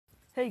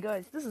Hey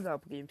guys, this is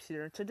Apple Games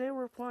here. Today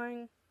we're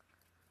playing,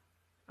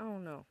 I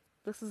don't know.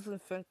 This is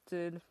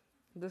Infected.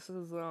 This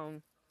is,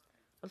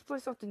 let's play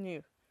something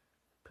new.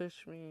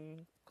 Push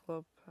Me,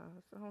 Club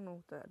Pass. I don't know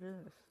what that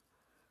is.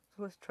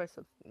 So let's try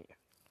something new.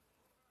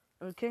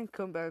 I can't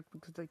come back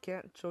because I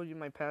can't show you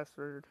my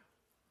password.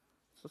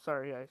 So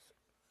sorry guys.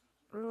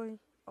 Really?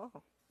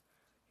 Oh.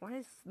 Why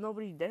is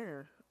nobody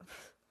there?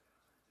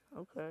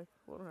 Okay,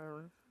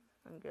 whatever.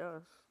 I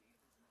guess.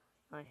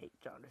 I hate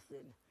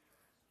Jonathan.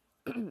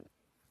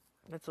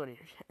 That's what it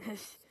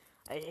is.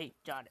 I hate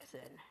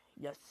Jonathan.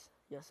 Yes,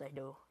 yes I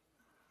do.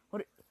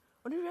 What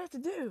what do you have to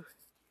do?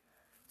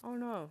 Oh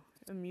no.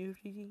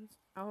 Immunity?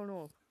 I don't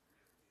know.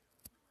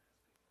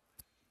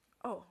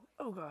 Oh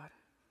god.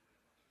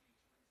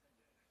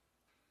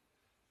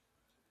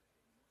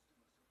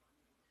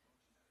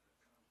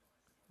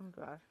 Oh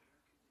god.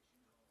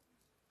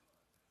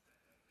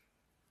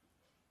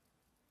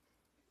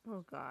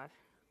 Oh god.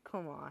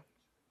 Come on.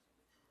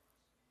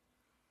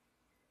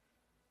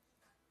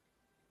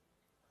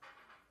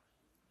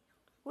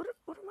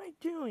 What am I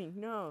doing?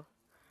 No.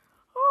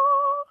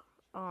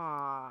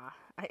 Oh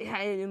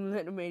I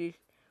eliminated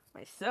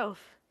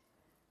myself.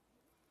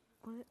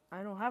 What?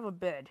 I don't have a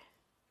bed.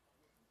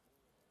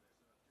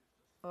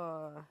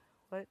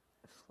 What?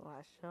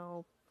 Slash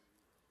help.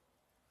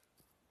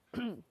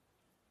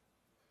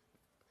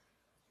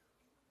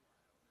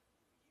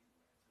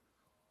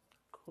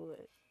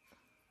 Quit.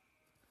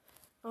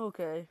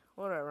 Okay,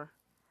 whatever.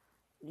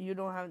 You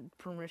don't have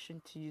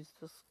permission to use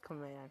this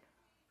command.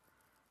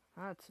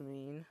 That's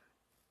mean.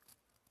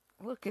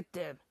 Look at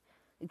them,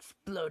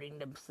 exploding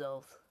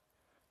themselves.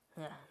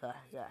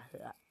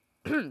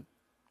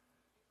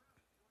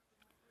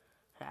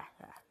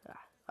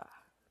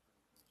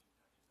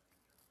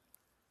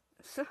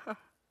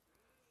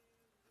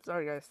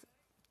 Sorry guys,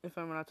 if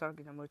I'm not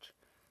talking that much.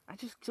 I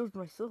just killed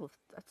myself.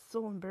 That's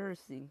so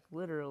embarrassing,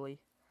 literally.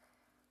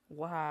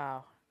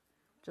 Wow.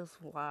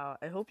 Just wow.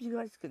 I hope you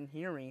guys can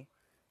hear me.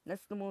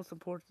 That's the most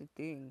important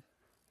thing.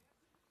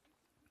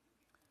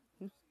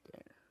 Who's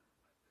there?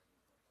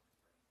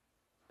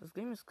 This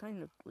game is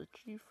kind of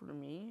glitchy for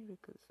me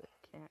because I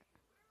can't.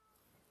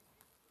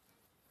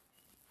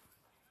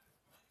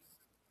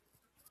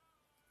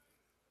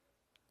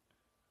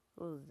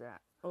 What was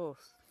that? Oh,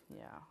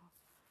 yeah.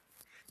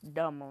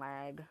 Dumb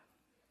lag.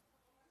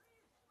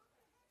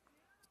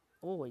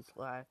 Always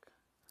lag.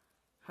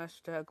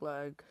 Hashtag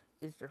lag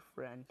is your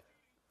friend.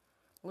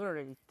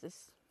 Literally,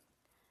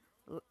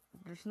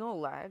 there's no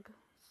lag.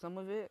 Some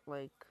of it,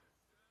 like,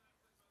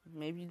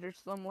 maybe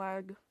there's some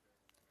lag,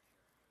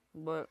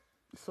 but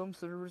some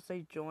servers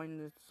I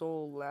joined, it's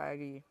so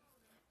laggy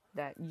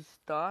that you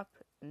stop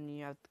and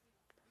you have to,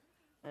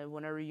 and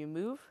whenever you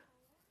move.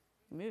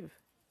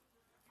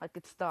 Like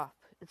it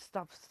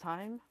stops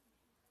time,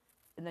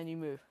 and then you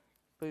move.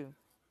 Boom.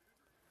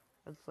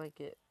 That's like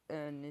it.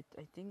 And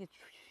I think it's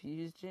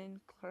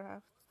Fusion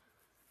Craft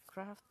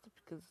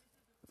because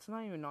it's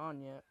not even on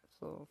yet,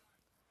 so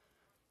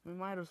we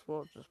might as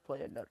well just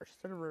play another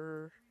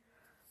server.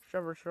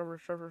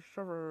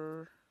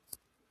 Server.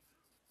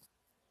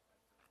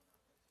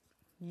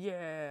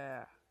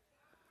 Yeah,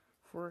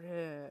 for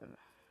him.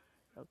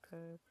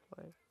 Okay,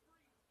 play.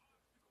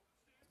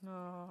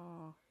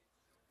 No,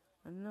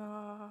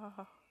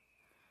 no,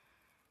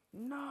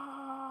 no.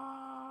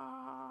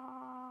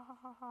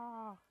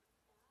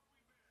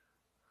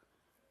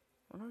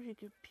 Whenever you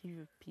get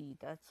PvP,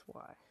 that's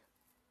why.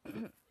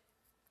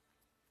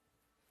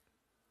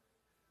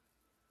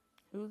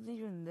 Who's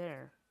even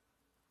there?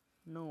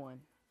 No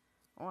one.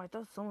 Oh, I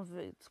thought some of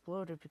it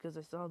exploded because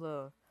I saw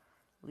the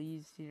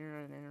leaves here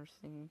and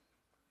everything.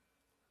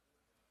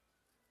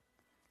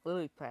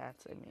 Lily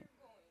pads, I mean.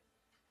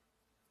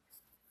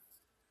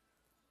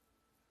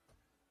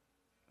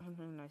 And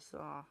then I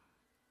saw.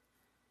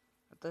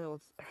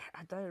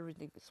 I thought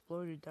everything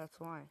exploded. That's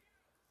why.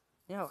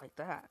 Yeah, like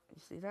that.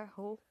 You see that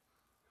hole?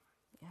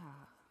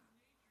 Yeah.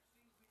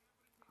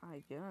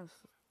 I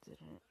guess it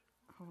didn't.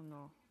 I don't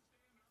know.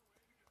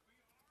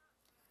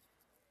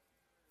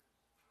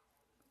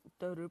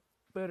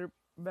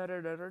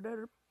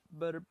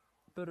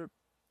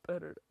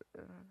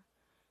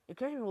 You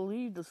can't even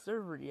leave the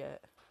server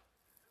yet.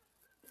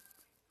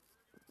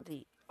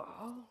 The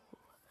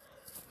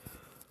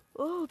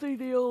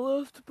they all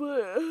left,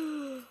 but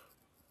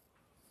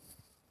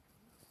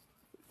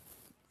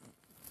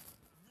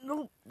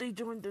nope, they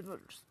joined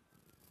another.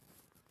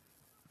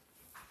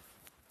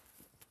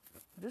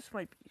 This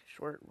might be a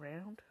short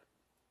round.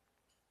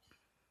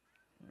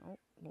 Nope,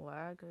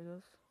 lag, I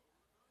guess.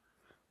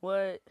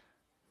 What?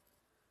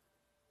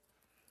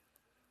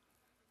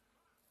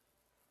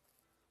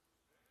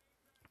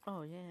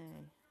 Oh,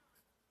 yay.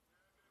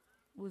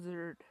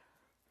 Wizard.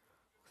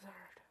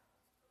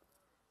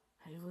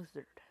 Hey,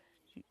 Wizard.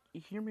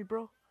 You hear me,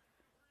 bro?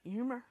 You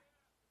hear me?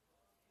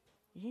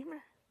 You hear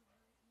me?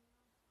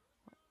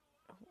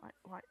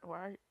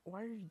 Why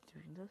are you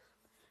doing this?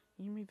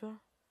 You hear me, bro?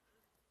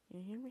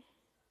 You hear me?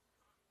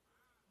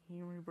 You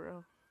hear me,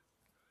 bro?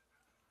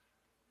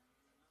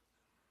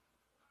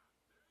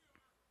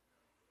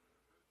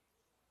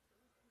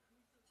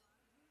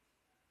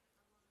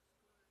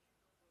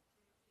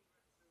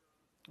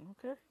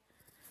 Okay.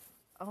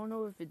 I don't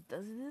know if it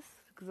does this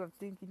because I'm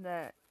thinking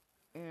that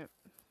it,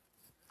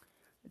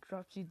 it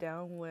drops you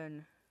down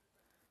when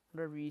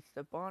whatever you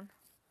step on.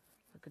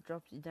 Like it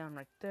drops you down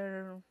right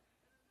there.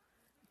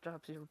 It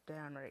drops you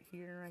down right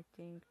here, I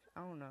think.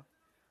 I don't know.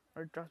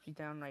 Or it drops you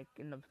down like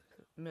in the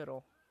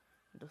middle.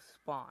 The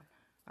spawn.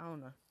 I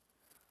don't know.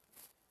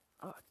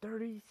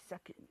 30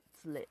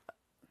 seconds later.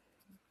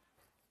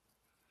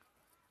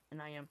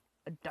 And I am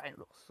a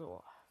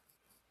dinosaur.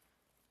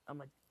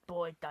 I'm a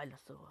boy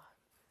dinosaur.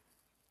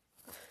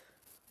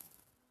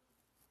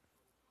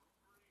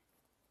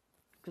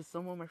 Because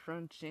some of my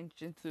friends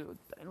changed into a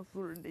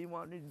dinosaur and they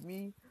wanted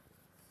me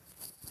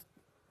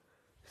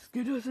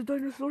skid as a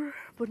dinosaur,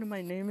 but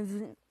my name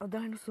isn't a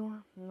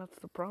dinosaur, and that's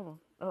the problem.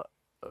 Oh,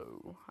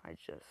 I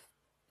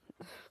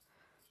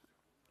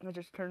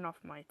just turned off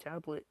my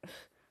tablet.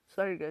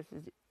 Sorry guys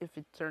if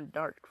it turned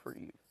dark for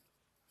you.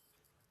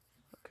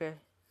 Okay,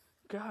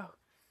 go,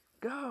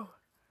 go,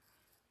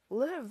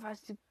 live.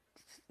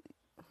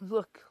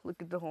 Look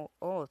at the whole.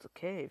 Oh, it's a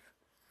cave.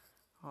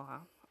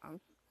 Oh,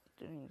 I'm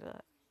doing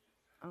that.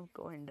 I'm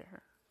going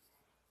there.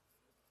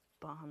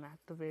 Bomb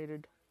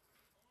activated.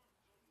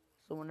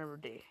 So whenever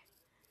they.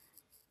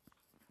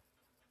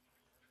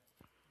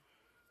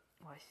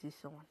 Oh, I see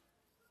someone.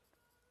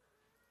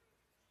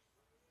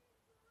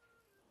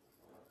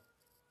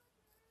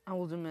 I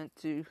wasn't meant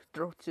to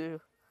throw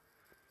two.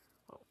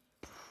 Oh,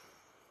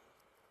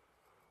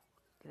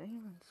 did they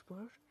even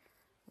explode?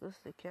 I guess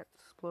they can't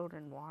explode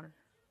in water.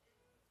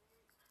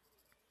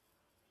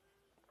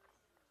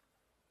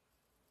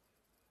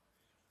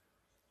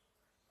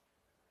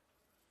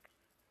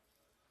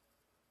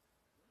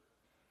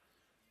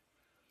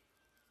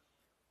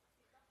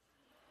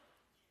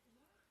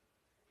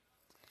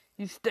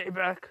 You stay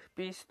back,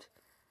 beast.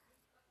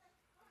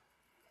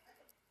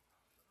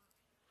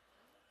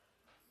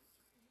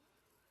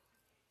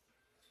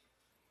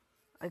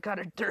 I got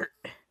a dirt.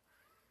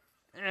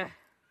 Eh.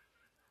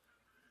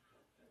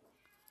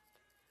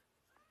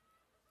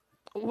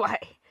 Why?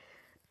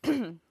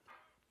 That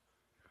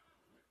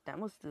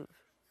must have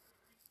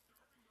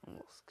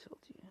almost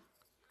killed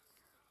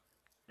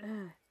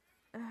you.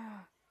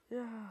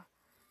 Yeah,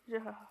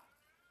 yeah.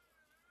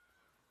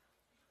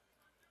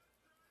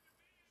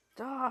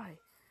 Die,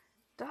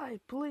 die,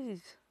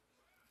 please.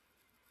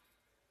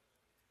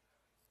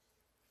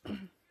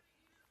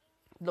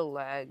 The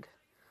lag.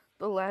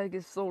 The lag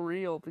is so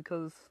real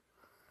because.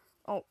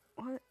 Oh,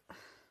 what?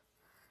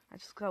 I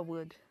just got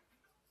wood.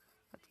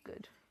 That's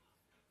good.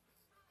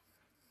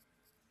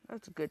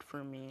 That's good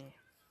for me.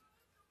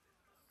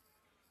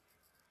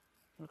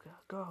 Okay,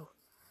 go.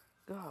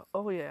 Go.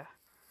 Oh, yeah.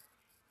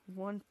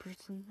 One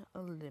person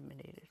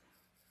eliminated.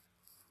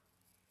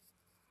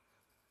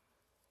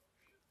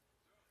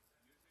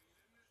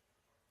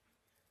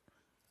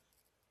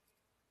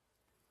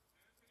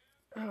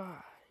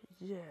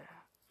 Yeah.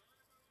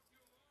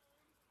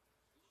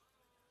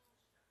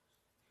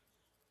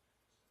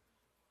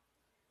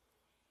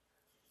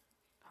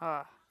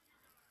 Ha.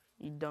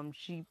 You dumb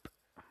sheep.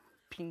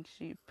 Pink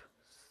sheep.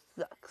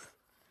 Sucks.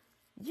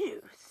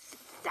 You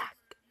suck.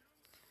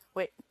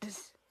 Wait,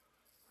 this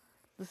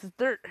is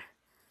dirt.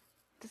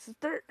 This is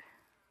dirt.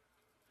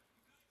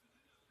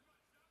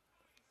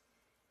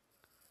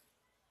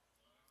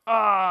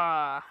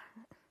 Ah.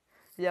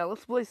 Yeah,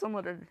 let's play some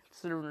other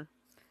server.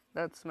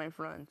 That's my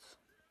friends.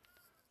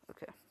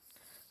 Okay.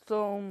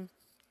 So,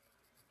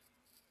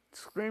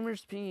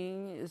 Screamers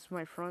P is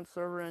my front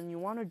server, and you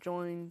want to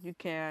join, you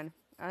can.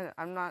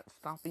 I'm not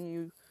stopping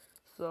you.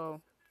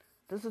 So,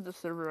 this is the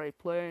server I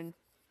play in.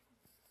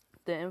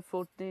 The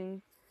info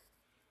thing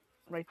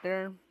right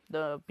there,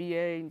 the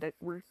BA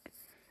network.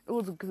 It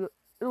was a good.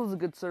 It was a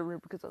good server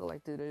because I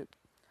liked it.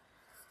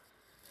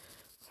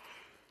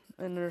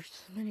 And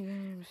there's many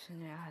games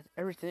and yeah,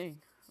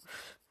 everything.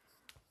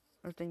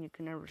 Everything you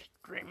can ever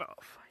dream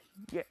of.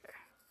 Yeah.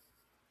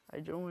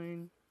 I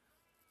joined.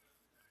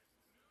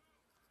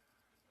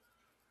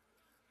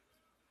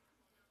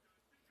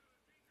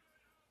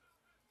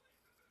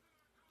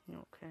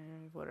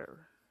 Okay,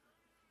 whatever.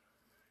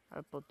 How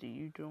about do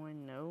you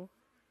join? No.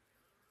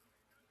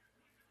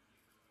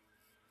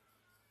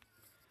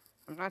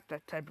 I'm not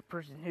that type of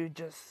person who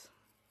just.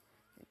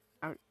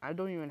 I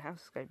don't even have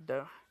Skype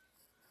though.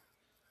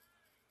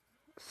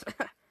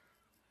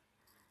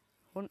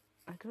 When,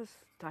 I guess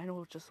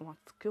Dino just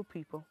wants to kill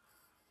people.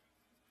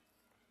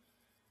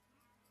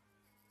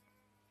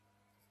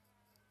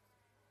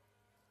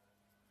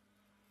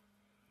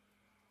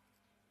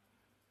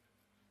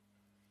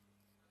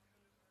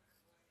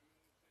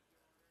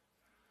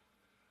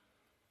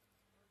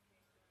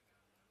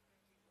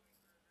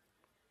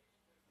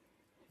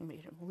 You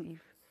made him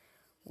leave.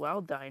 Well,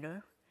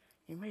 Dino,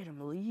 you made him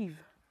leave.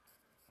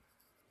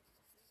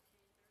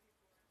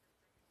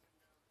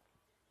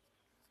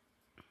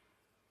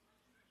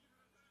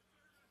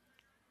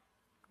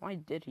 Why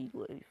did he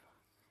leave?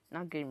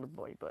 Not Gamer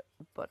Boy, but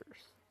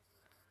Butters.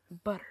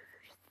 Butters.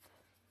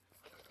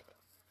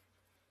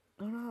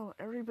 Oh no,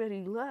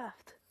 everybody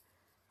left.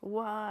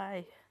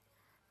 Why?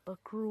 A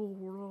cruel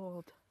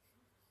world.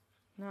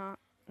 No,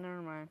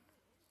 never mind.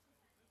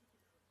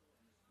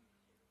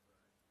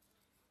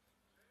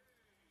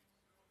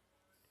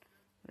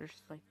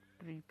 There's like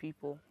 3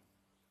 people.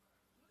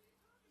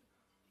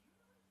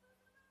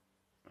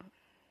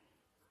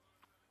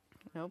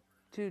 Nope,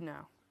 2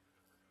 now.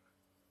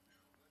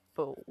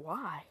 But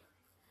why?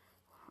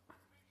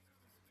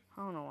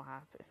 I don't know what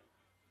happened.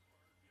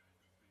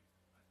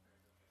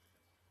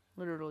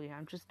 Literally,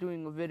 I'm just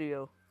doing a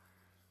video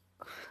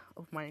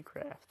of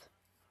Minecraft.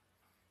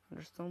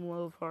 There's some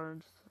love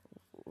hearts.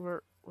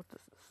 What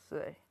does this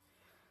say?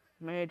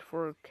 Made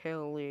for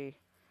Kelly.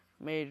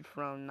 Made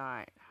from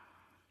 9.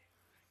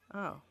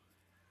 Oh.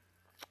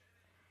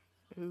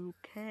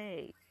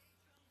 Okay.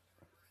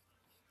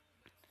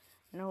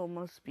 No, it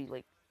must be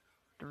like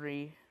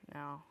 3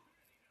 now.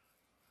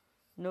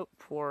 Nope,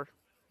 4.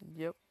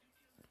 Yep.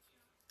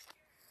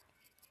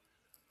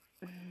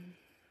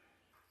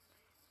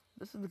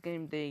 This is the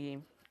game they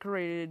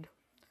created.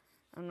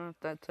 I'm not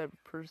that type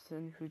of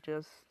person who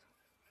just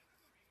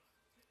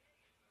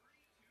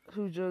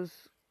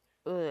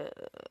uh,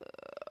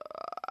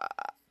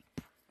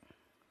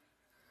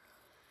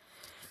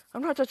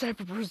 I'm not that type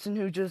of person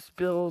who just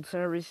builds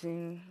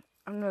everything.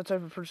 I'm not the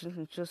type of person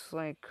who just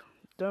like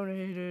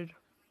donated.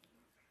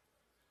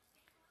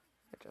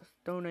 I just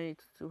donate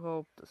to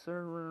help the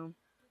server.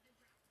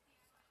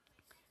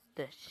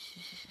 The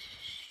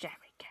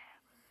Shammy Cow.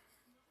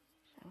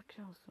 Shammy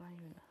Cow's not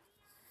even.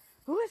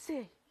 Who is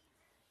he?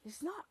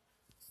 He's not.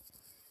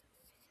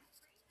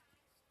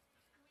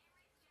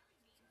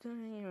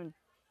 Don't even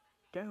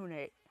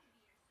donate.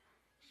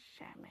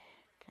 Shammy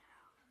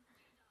Cow.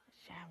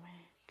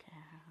 Shammy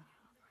Cow.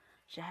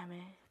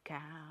 Shammy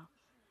Cow.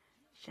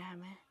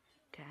 Shammy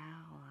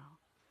Cow.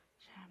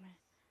 Shammy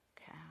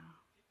Cow.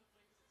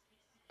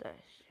 The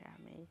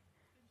Shammy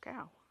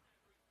Cow.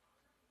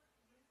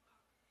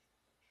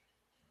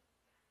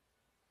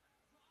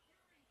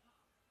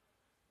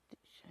 The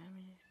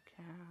Shammy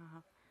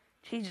Cow.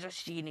 She's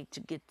just needing to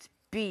get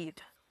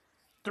speed.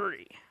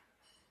 3.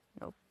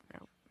 Nope,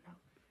 nope, nope.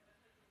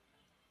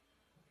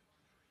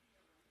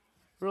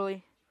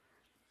 Really?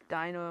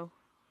 Dino?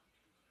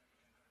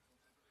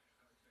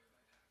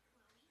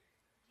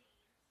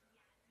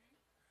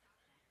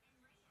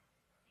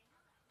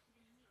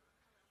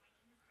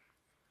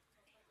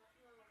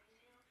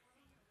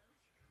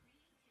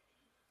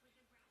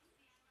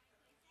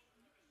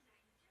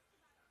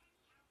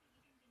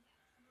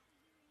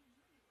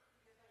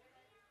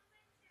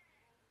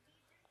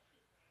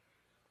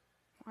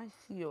 Why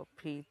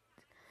COP?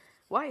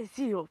 Why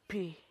COP?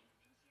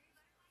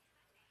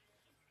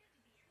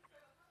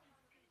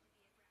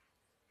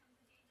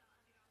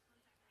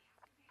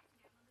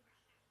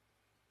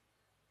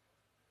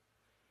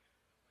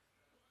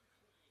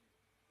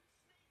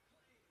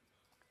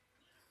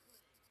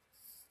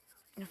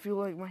 I feel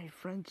like my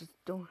friends just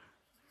don't.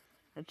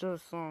 It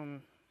just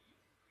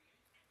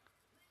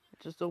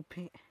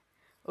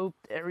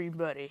oped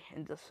everybody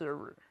in the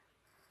server.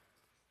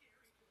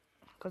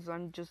 Cause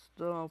I'm just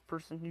a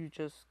person who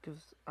just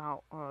gives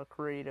out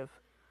creative.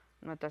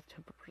 I'm not that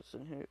type of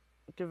person who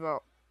give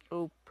out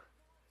ope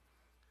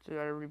to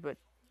everybody.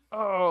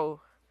 Oh,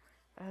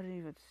 I didn't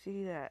even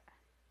see that,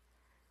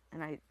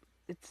 and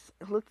it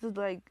looked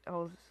like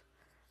I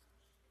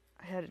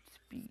had its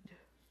speed.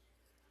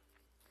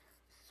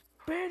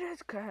 Speed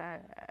is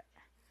cat.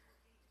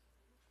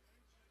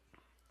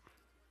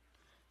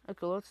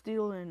 Okay, let's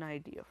steal an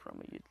idea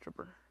from a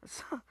YouTuber.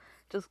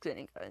 Just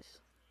kidding, guys.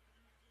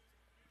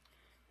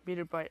 Beat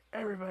it by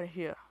everybody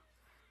here.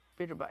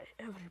 Beat it by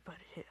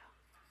everybody here.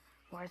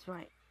 Why is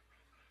my...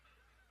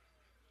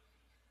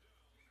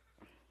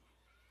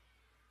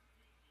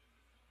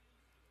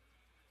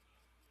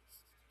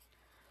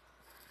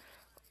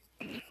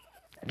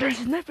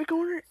 There's an epic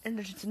owner and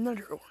there's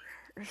another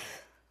owner.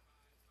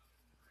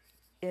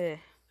 Yeah.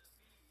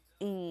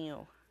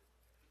 Ew.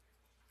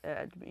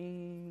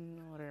 Admin,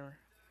 whatever.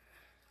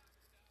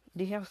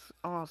 They have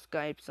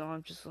Skype, so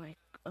I'm just like,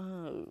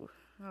 oh,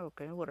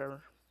 okay,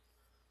 whatever.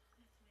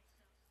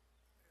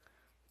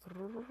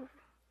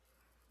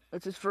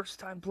 It's his first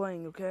time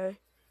playing, okay?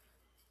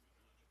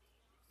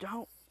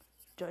 Don't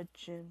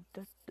judge him.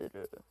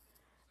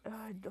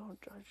 I don't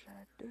judge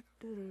that.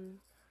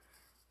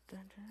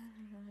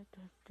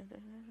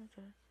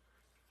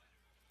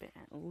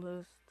 Banned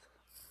list.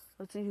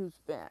 Let's see who's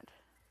banned.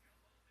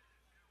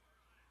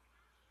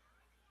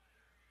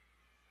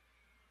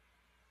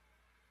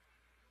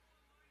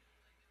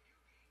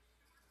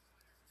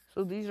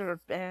 So these are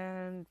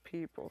banned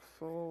people.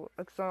 So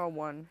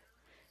Exile1,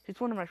 he's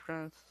one of my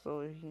friends.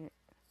 So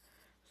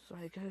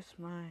I guess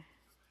my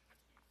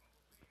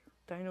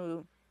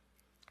Dino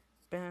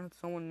banned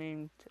someone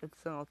named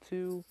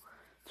Exile2,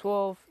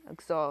 12,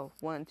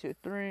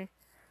 Exile123.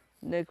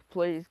 Nick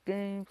plays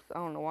games. I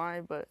don't know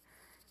why, but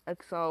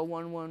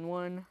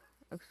Exile111,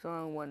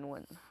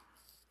 Exile11.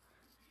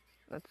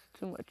 That's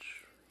too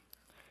much.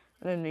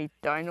 And then the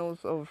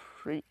Dinos of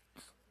Freaks.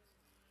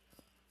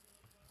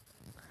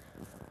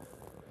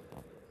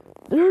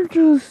 They're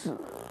just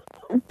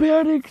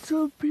banning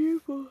some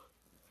people.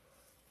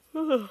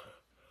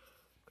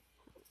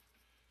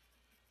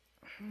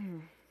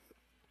 I'm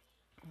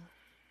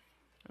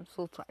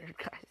so tired,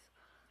 guys.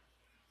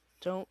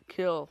 Don't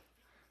kill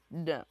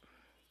them.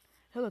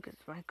 Hey, look,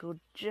 it's Michael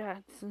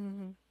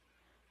Jackson,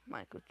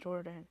 Michael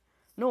Jordan.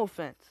 No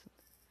offense.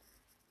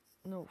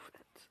 No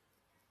offense.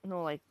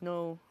 No, like,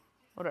 no,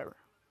 whatever.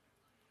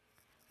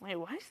 Wait,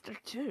 why is there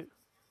two?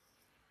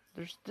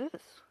 There's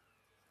this.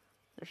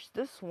 There's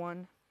this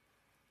one,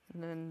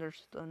 and then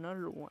there's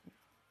another one.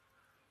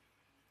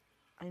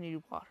 I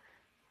need water.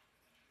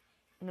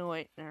 No,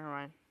 wait, never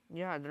mind.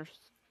 Yeah, there's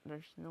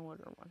no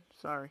other one.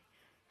 Sorry.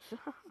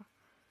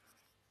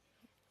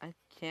 I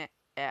can't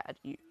add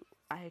you.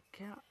 I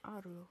can't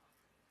add you.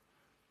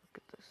 Look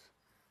at this.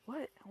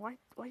 What? Why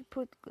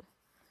put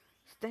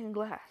stained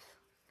glass?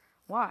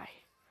 Why?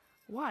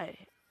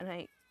 Why? And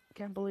I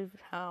can't believe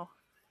how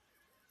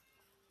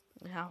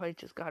I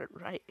just got it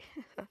right.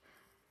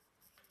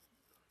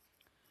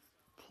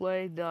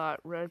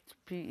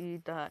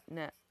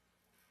 Play.redspe.net.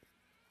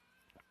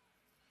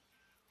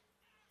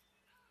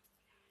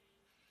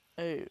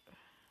 Oh.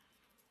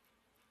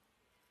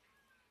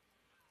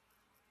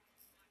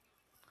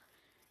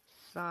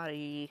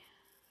 Sorry.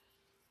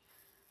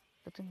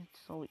 I think it's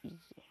so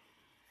easy.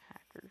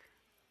 Hacker.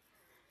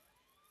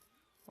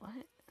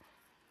 What?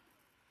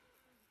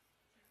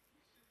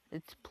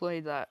 It's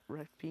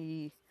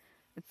play.redspe.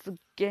 It's a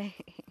game.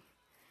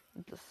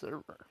 It's a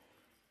server.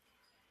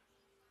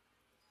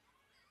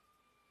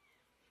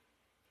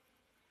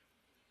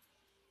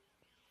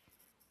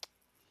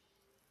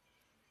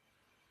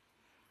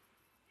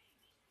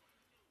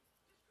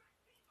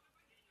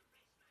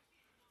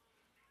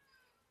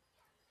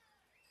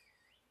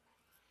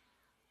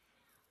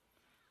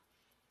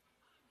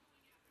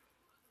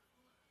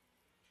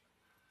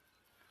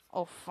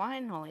 Oh,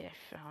 finally I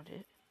found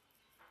it.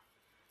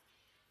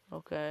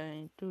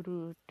 Okay.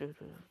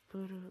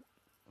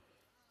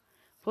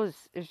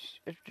 Plus, if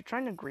you're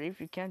trying to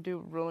grieve, you can't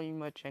do really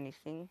much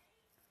anything.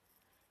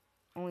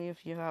 Only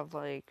if you have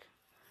like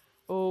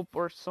hope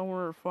or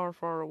somewhere far,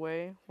 far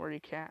away where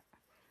you can't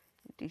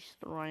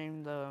destroy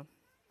the.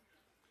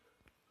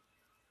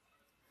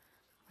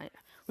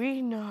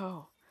 We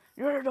know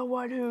you're the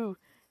one who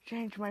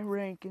changed my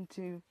rank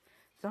into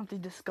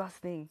something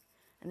disgusting,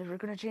 and if you're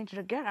gonna change it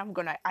again, I'm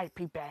gonna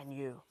IP ban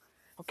you.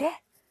 Okay?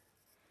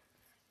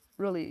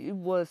 Really, it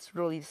was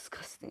really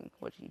disgusting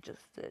what he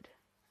just did.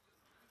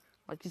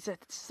 Like, he said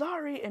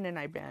sorry, and then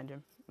I banned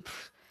him.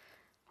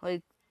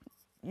 Like,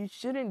 you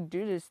shouldn't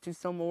do this to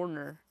some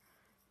owner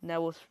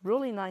that was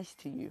really nice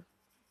to you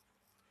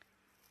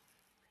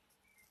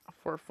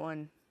for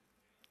fun.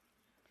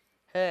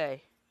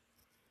 Hey.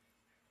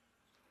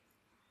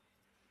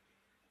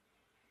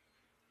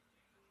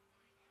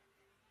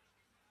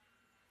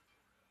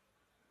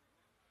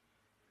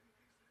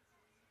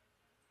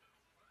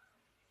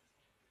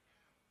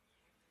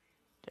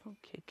 Don't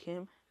kick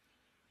him.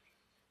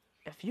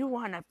 If you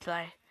wanna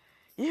play,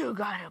 you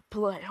gotta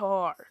play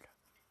hard.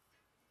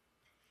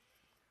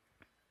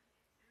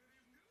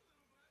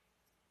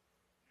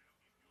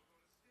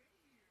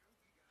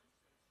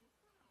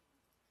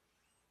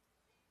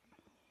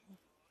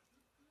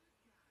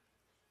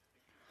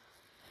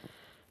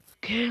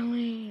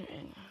 Killing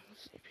and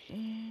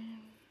sleeping.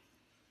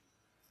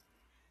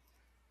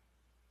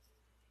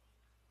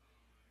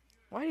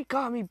 Why do you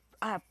call me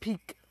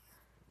peak?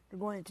 You're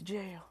going to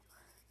jail.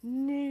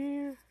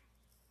 Near.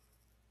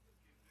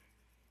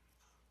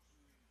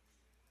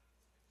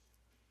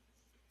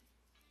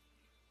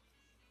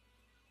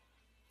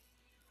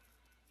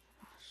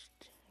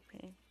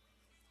 Sleeping.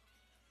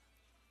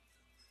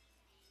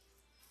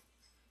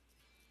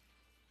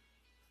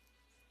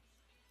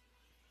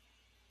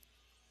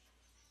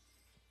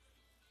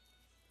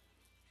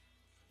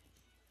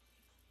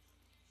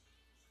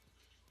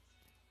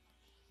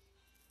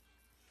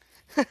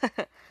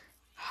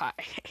 Hi.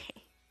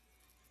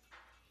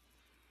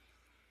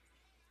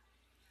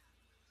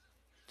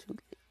 Too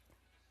late.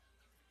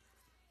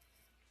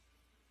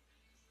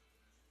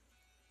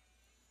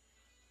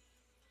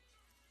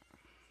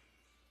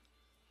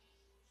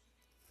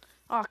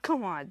 Oh,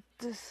 come on.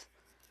 This.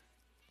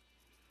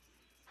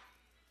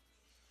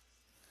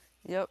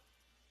 Yep.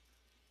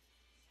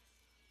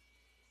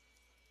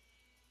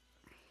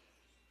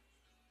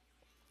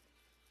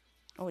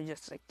 Oh,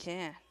 yes, I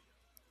can.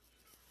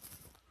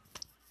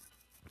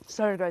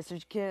 Sorry, guys, if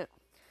you can't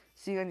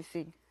see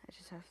anything. I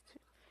just have to.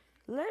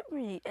 Let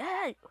me.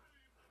 Hey!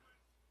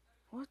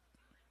 What?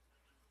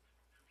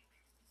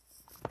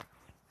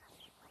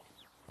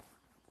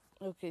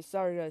 Okay,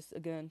 sorry, guys,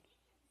 again.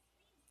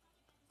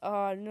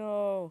 Oh,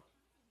 no.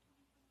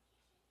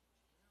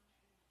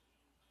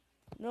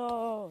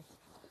 No.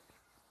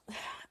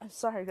 I'm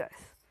sorry, guys.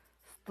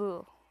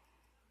 Still.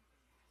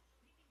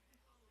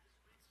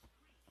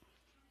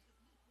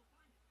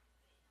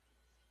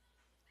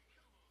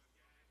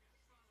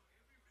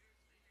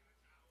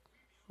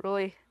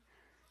 Really?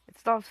 It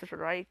stops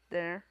right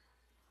there.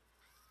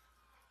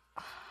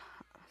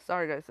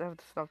 Sorry, guys, I have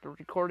to stop the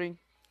recording.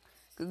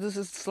 Because this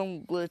is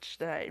some glitch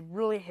that I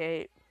really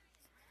hate.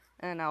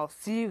 And I'll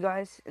see you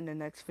guys in the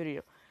next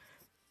video.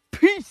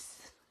 Peace!